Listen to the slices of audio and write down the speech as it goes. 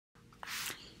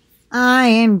I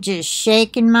am just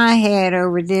shaking my head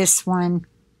over this one.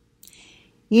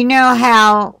 You know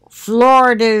how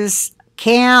Florida's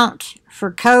count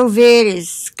for COVID has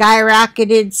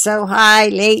skyrocketed so high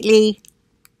lately?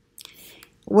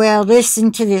 Well,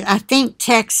 listen to this. I think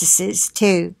Texas is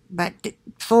too, but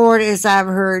Florida, as I've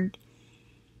heard.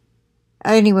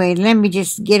 Anyway, let me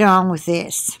just get on with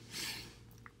this.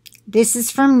 This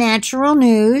is from Natural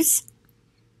News.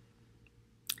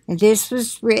 This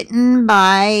was written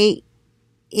by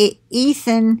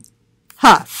Ethan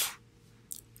Huff,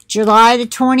 July the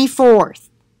 24th.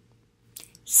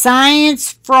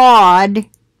 Science fraud,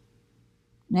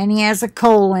 then he has a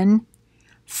colon.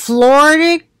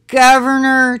 Florida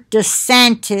Governor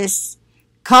DeSantis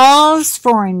calls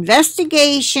for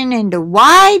investigation into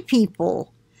why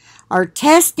people are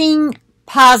testing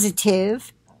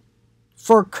positive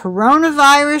for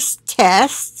coronavirus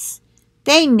tests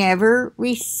they never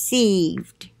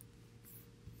received.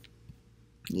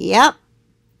 Yep.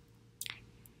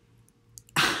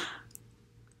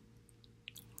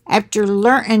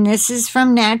 And this is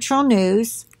from Natural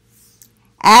News,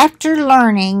 after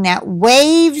learning that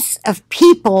waves of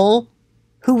people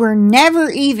who were never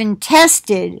even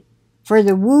tested for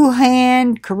the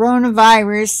Wuhan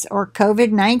coronavirus or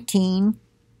COVID-19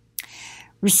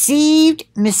 received,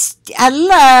 I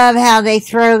love how they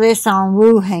throw this on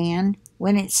Wuhan,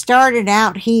 when it started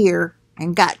out here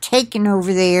and got taken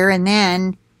over there, and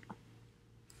then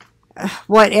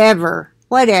whatever.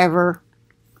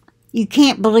 You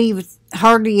can't believe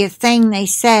hardly a thing they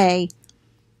say,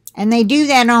 and they do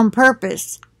that on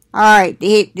purpose. All right,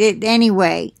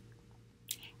 anyway,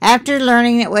 after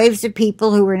learning that waves of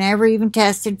people who were never even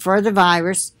tested for the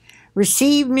virus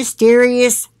received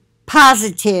mysterious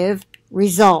positive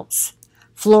results,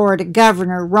 Florida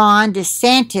Governor Ron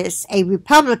DeSantis, a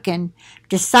Republican,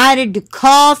 decided to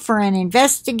call for an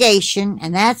investigation,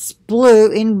 and that's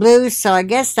in blue, so I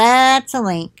guess that's a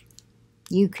link.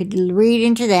 You could read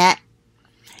into the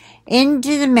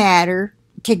matter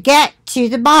to get to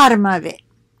the bottom of it.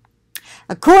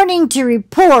 According to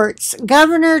reports,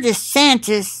 Governor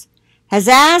DeSantis has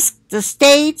asked the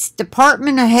state's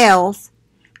Department of Health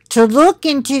to look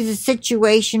into the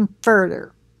situation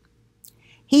further.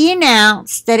 He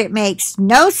announced that it makes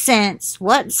no sense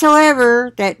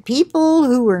whatsoever that people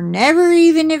who were never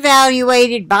even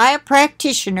evaluated by a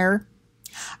practitioner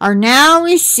are now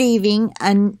receiving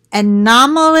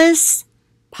anomalous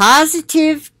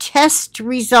positive test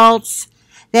results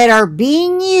that are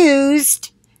being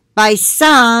used by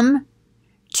some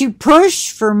to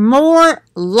push for more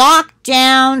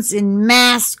lockdowns and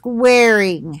mask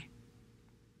wearing.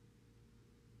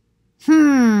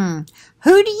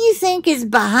 Who do you think is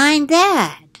behind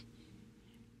that?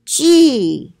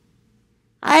 Gee,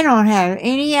 I don't have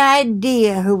any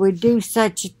idea who would do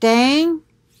such a thing.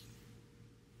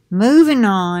 Moving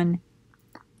on.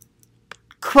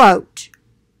 Quote,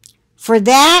 for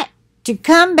that to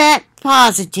come back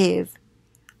positive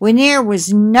when there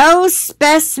was no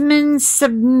specimen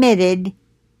submitted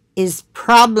is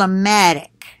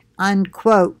problematic,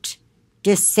 unquote.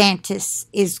 DeSantis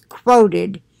is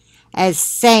quoted as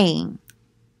saying,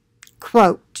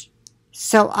 quote,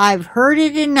 so I've heard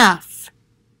it enough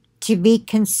to be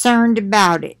concerned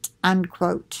about it,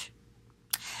 unquote.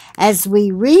 As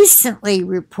we recently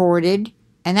reported,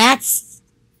 and that's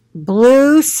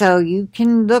blue, so you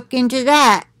can look into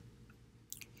that,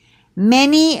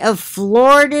 many of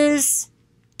Florida's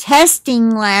testing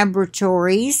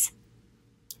laboratories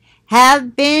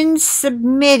have been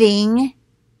submitting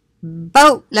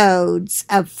boatloads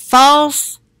of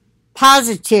false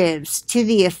positives to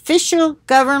the official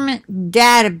government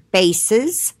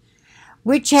databases,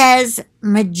 which has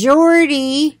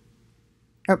majorly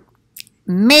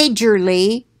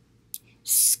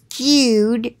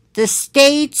skewed the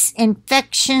state's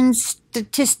infection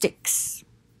statistics.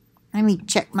 Let me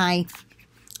check I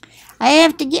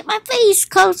have to get my face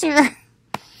closer.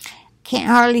 Can't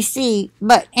hardly see,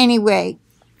 but anyway,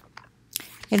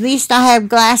 at least I have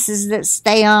glasses that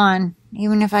stay on,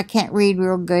 even if I can't read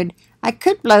real good. I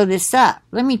could blow this up.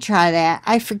 Let me try that.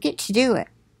 I forget to do it.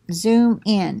 Zoom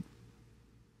in.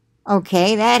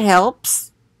 Okay, that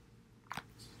helps.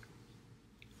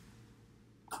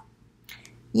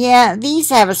 Yeah, these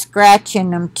have a scratch in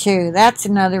them too. That's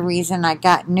another reason I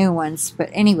got new ones.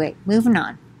 But anyway, moving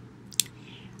on.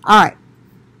 Alright.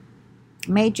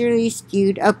 Majorly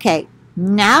skewed. Okay,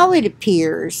 now it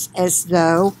appears as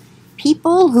though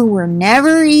people who were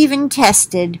never even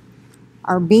tested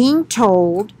are being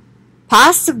told,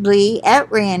 possibly at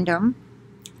random,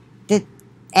 that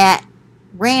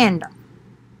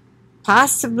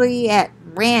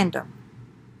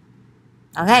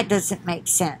Now that doesn't make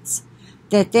sense.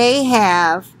 That they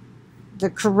have the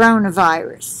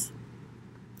coronavirus,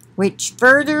 which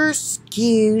further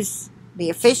skews the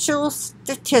official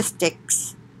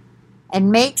statistics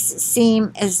and makes it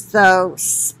seem as though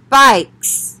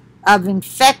spikes of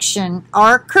infection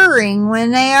are occurring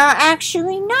when they are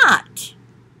actually not.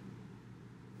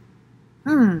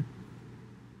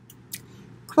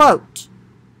 Quote,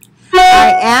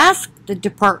 I asked the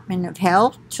Department of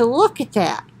Health to look at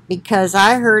that because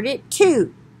I heard it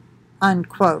too,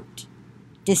 unquote.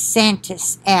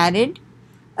 DeSantis added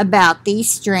about these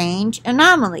strange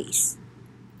anomalies.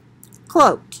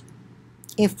 Quote,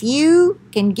 if you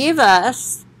can give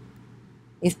us,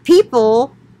 if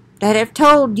people that have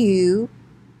told you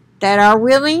that are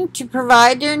willing to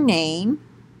provide their name,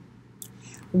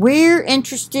 we're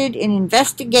interested in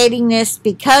investigating this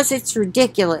because it's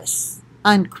ridiculous,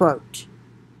 unquote.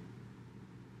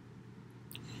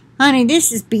 Honey,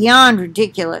 this is beyond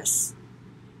ridiculous.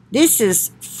 This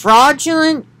is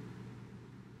fraudulent.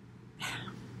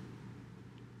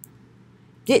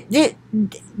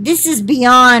 This is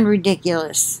beyond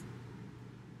ridiculous.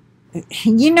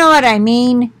 You know what I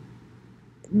mean?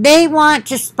 They want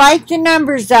to spike the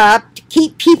numbers up to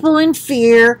keep people in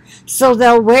fear so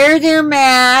they'll wear their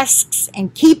masks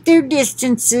and keep their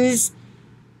distances.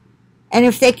 And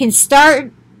if they can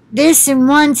start this in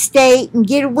one state and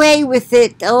get away with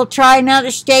it, they'll try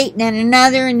another state and then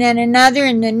another and then another.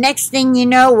 And the next thing you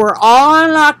know, we're all on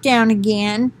lockdown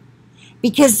again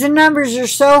because the numbers are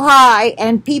so high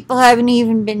and people haven't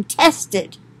even been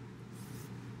tested.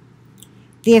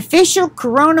 The official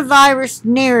coronavirus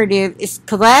narrative is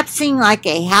collapsing like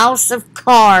a house of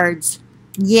cards.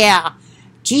 Yeah,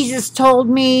 Jesus told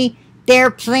me their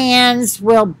plans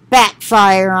will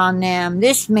backfire on them.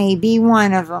 This may be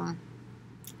one of them.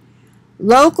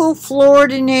 Local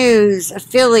Florida news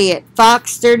affiliate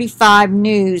Fox 35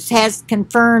 News has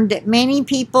confirmed that many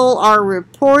people are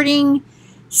reporting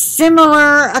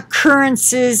similar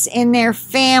occurrences in their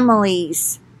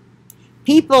families.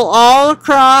 People all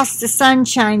across the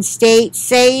Sunshine State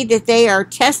say that they are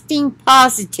testing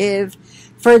positive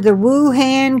for the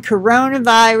Wuhan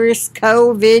coronavirus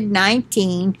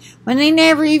COVID-19 when they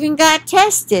never even got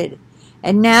tested.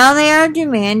 And now they are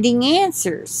demanding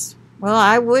answers. Well,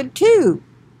 I would too.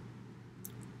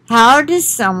 How does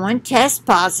someone test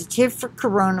positive for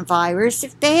coronavirus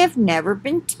if they have never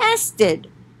been tested?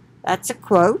 That's a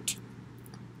quote.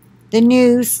 The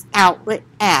news outlet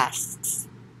asks.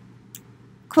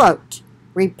 Quote,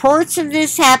 reports of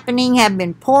this happening have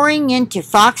been pouring into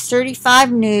Fox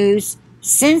 35 News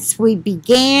since we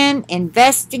began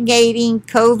investigating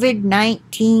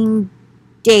COVID-19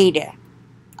 data,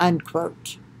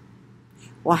 unquote.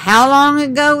 Well, how long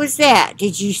ago was that?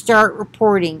 Did you start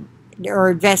reporting or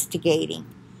investigating?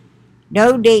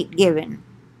 No date given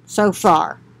so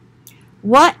far.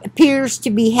 What appears to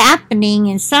be happening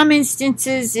in some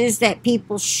instances is that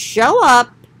people show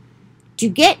up to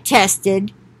get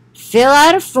tested, fill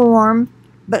out a form,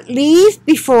 but leave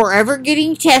before ever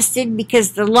getting tested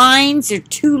because the lines are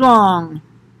too long.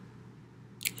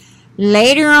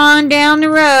 Later on down the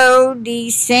road,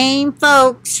 these same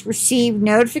folks receive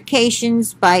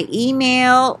notifications by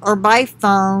email or by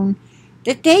phone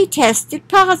that they tested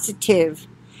positive,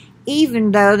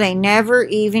 even though they never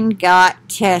even got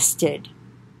tested.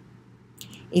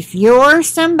 If you're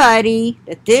somebody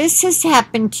that this has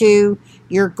happened to,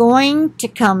 you're going to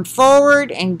come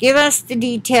forward and give us the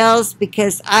details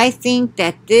because I think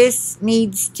that this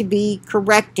needs to be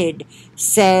corrected,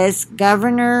 says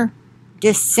Governor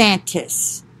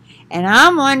DeSantis. And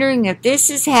I'm wondering if this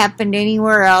has happened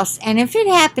anywhere else. And if it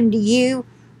happened to you,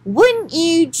 wouldn't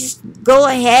you just go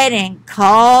ahead and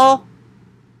call?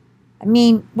 I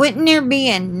mean, wouldn't there be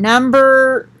a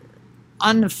number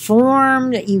on the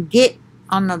form that you get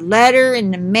on the letter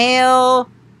in the mail?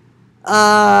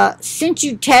 Since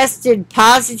you tested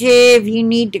positive, you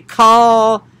need to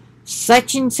call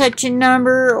such and such a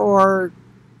number or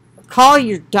call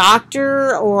your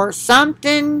doctor or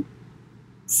something.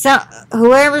 So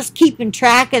whoever's keeping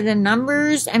track of the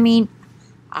numbers, I mean,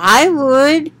 I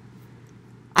would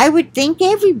think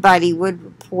everybody would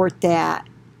report that.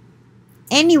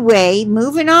 Anyway,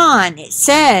 moving on. It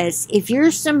says, if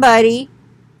you're somebody,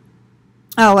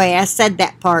 oh wait, I said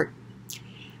that part.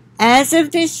 As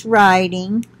of this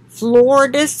writing,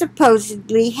 Florida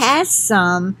supposedly has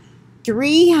some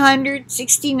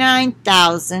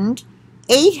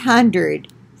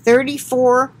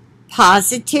 369,834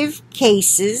 positive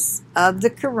cases of the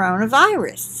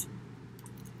coronavirus.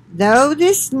 Though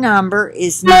this number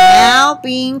is now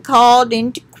being called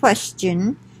into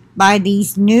question by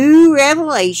these new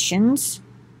revelations,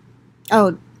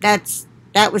 oh, that's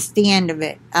That was the end of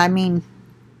it. I mean,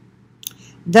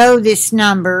 though this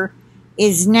number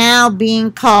is now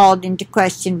being called into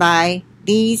question by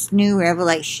these new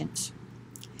revelations.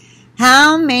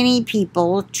 How many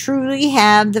people truly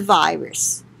have the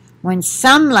virus when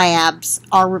some labs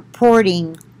are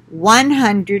reporting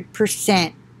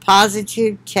 100%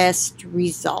 positive test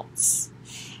results?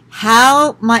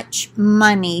 How much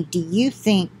money do you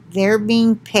think they're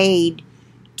being paid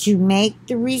to make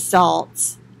the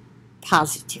results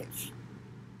positive?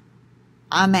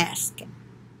 I'm asking.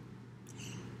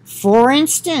 For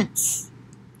instance,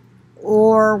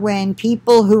 or when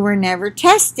people who were never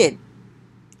tested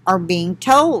are being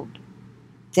told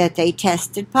that they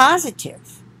tested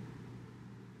positive.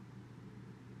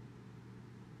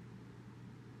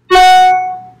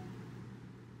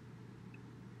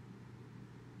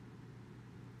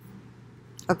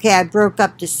 Okay, I broke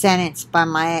up the sentence by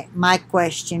my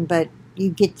question, but you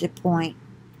get the point.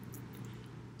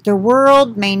 The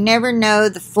world may never know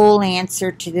the full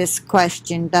answer to this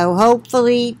question, though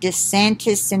hopefully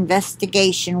DeSantis'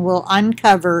 investigation will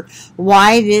uncover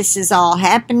why this is all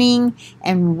happening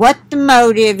and what the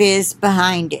motive is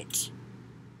behind it.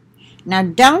 Now,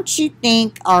 don't you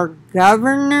think our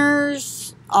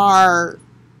governors are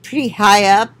pretty high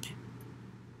up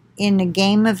in the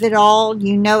game of it all?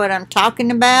 You know what I'm talking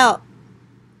about?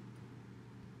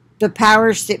 The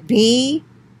powers that be.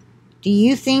 Do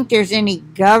you think there's any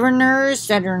governors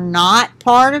that are not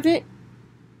part of it?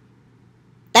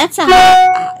 That's a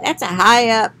high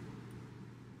up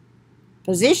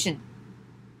position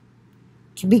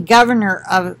to be governor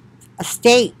of a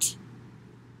state.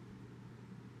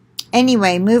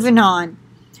 Anyway, moving on.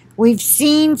 We've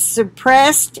seen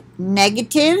suppressed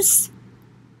negatives,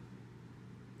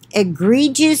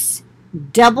 egregious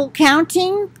double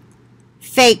counting,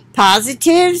 fake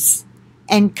positives,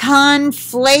 and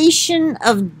conflation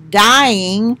of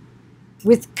dying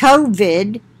with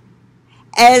COVID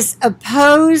as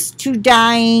opposed to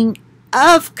dying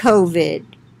of COVID,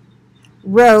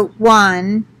 wrote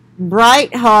one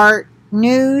Brightheart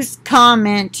News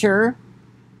commenter,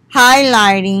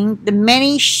 highlighting the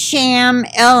many sham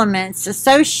elements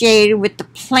associated with the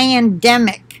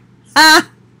plandemic.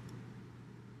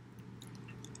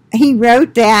 He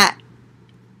wrote that.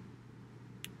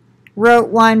 Wrote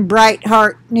one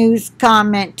Brightheart News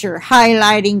commenter,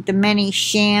 highlighting the many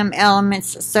sham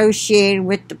elements associated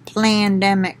with the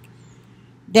plandemic.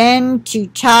 Then, to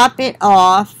top it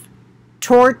off,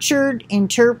 tortured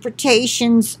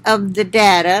interpretations of the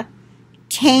data,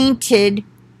 tainted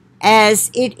as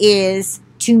it is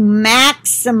to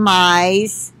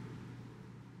maximize,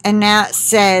 and now it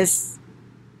says,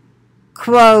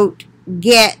 quote,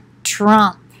 get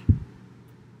Trump,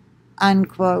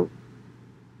 unquote.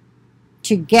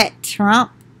 To get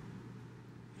Trump,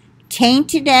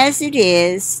 tainted as it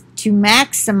is to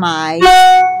maximize,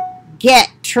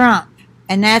 get Trump,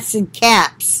 and that's in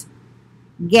caps,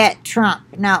 get Trump.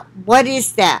 Now, what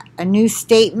is that? A new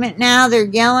statement now they're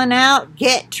yelling out,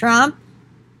 get Trump?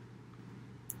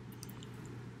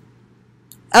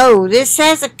 Oh, this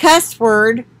has a cuss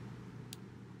word.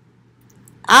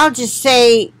 I'll just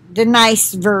say the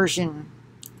nice version.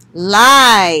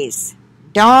 Lies,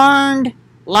 darned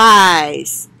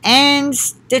lies and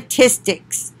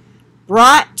statistics,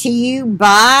 brought to you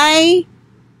by,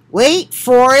 wait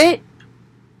for it,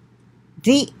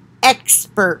 the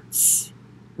experts,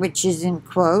 which is in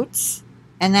quotes,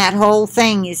 and that whole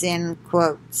thing is in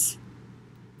quotes.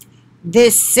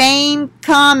 This same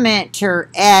commenter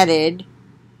added,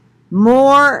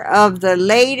 more of the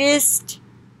latest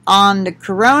on the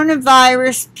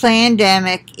coronavirus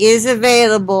pandemic is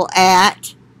available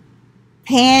at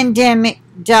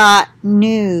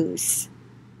pandemic.news.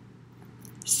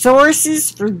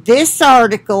 Sources for this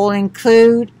article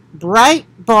include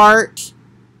Breitbart.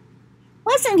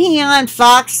 Wasn't he on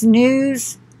Fox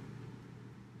News?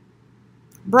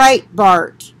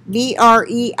 Breitbart,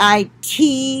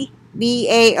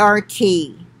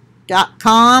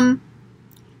 BREITBART.com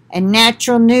and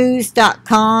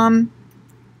naturalnews.com.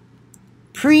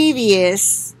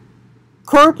 Previous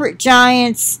corporate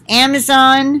giants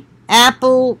Amazon,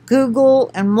 Apple,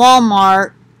 Google, and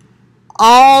Walmart,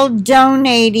 all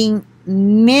donating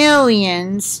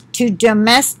millions to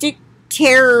domestic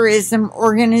terrorism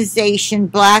organization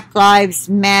Black Lives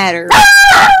Matter.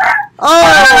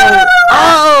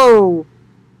 Oh!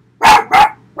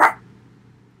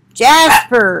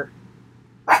 Jasper!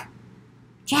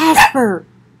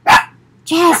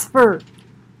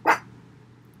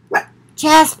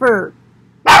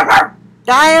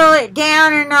 Dial it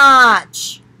down a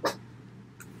notch.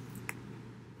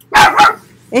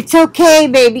 It's okay,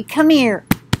 baby. Come here.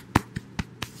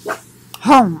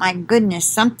 Oh my goodness,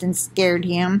 something scared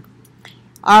him.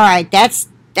 Alright,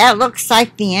 that looks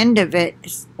like the end of it.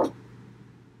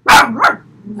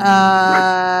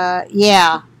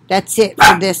 Yeah, that's it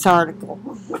for this article.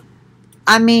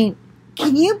 I mean,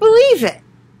 can you believe it?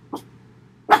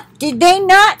 Did they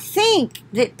not think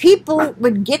that people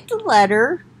would get the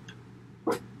letter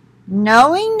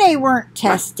knowing they weren't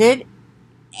tested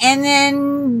and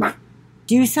then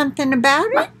do something about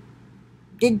it?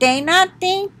 Did they not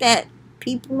think that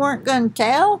people weren't going to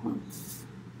tell?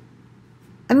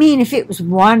 I mean, if it was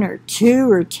 1 or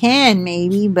 2 or 10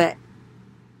 maybe, but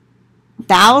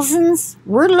thousands?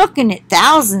 We're looking at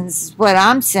thousands is what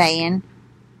I'm saying.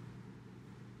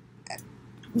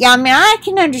 Yeah, I mean, I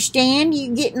can understand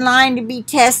you get in line to be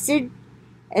tested,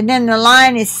 and then the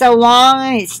line is so long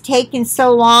and it's taking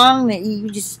so long that you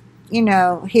just,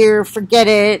 here, forget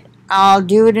it. I'll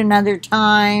do it another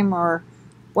time or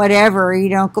whatever. You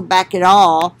don't go back at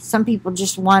all. Some people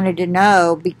just wanted to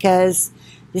know because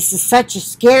this is such a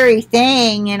scary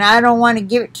thing and I don't want to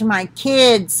give it to my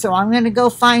kids, so I'm going to go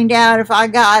find out if I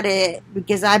got it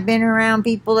because I've been around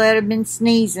people that have been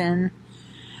sneezing.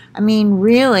 I mean,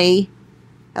 really?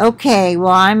 Okay,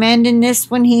 well, I'm ending this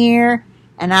one here,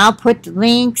 and I'll put the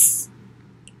links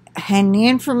and the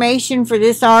information for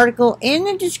this article in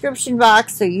the description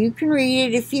box so you can read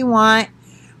it if you want,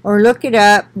 or look it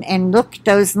up and look at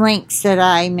those links that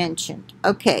I mentioned.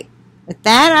 Okay, with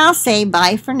that, I'll say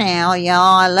bye for now,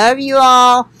 y'all. I love you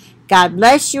all. God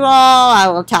bless you all. I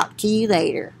will talk to you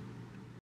later.